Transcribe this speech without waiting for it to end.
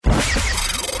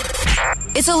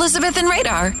It's Elizabeth and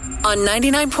Radar on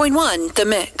 99.1 The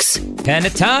Mix.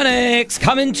 Pentatonics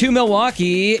coming to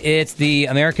Milwaukee. It's the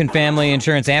American Family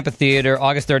Insurance Amphitheater,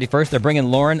 August 31st. They're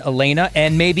bringing Lauren, Elena,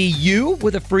 and maybe you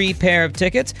with a free pair of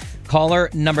tickets.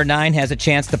 Caller number 9 has a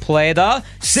chance to play the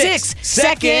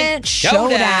 6-Second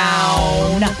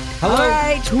Showdown. Hello. All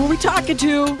right, who are we talking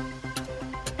to?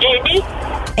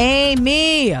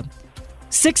 Amy.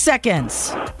 6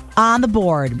 seconds on the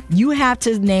board. You have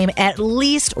to name at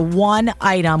least one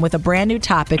item with a brand new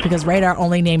topic because Radar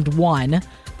only named one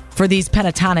for these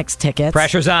Pentatonics tickets.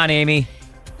 Pressure's on, Amy.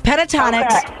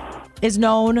 Pentatonics is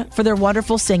known for their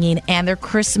wonderful singing and their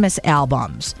Christmas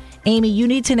albums. Amy, you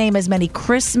need to name as many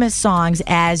Christmas songs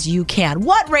as you can.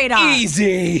 What, Radar?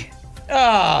 Easy.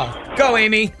 Oh, go,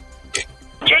 Amy.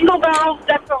 Jingle bells,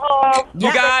 deck the hall.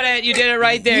 You got it. You did it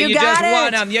right there. You just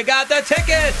won them. You got the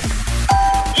ticket.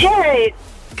 Yay!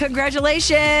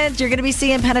 Congratulations. You're going to be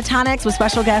seeing Pentatonics with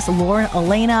special guest Lauren,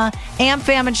 Elena, and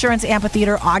Fam Insurance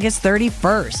Amphitheater August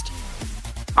 31st.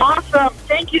 Awesome.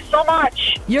 Thank you so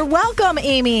much. You're welcome,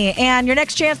 Amy. And your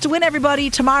next chance to win, everybody,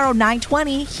 tomorrow,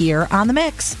 9:20 here on The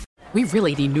Mix. We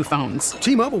really need new phones.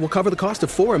 T-Mobile will cover the cost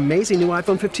of 4 amazing new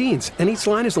iPhone 15s, and each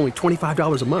line is only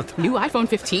 $25 a month. New iPhone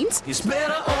 15s? It's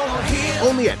better over here.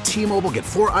 Only at T-Mobile, get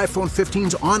 4 iPhone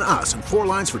 15s on us and 4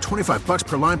 lines for $25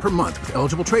 per line per month with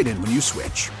eligible trade-in when you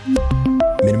switch.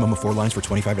 Minimum of 4 lines for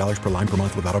 $25 per line per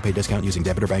month with autopay discount using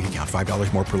debit or bank account.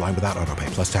 $5 more per line without autopay,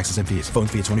 plus taxes and fees. Phone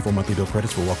fee at 24 monthly bill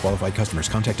credits for well-qualified customers.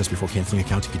 Contact us before canceling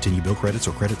account to continue bill credits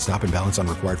or credit stop and balance on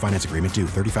required finance agreement due.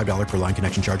 $35 per line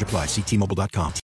connection charge applies. See T-Mobile.com.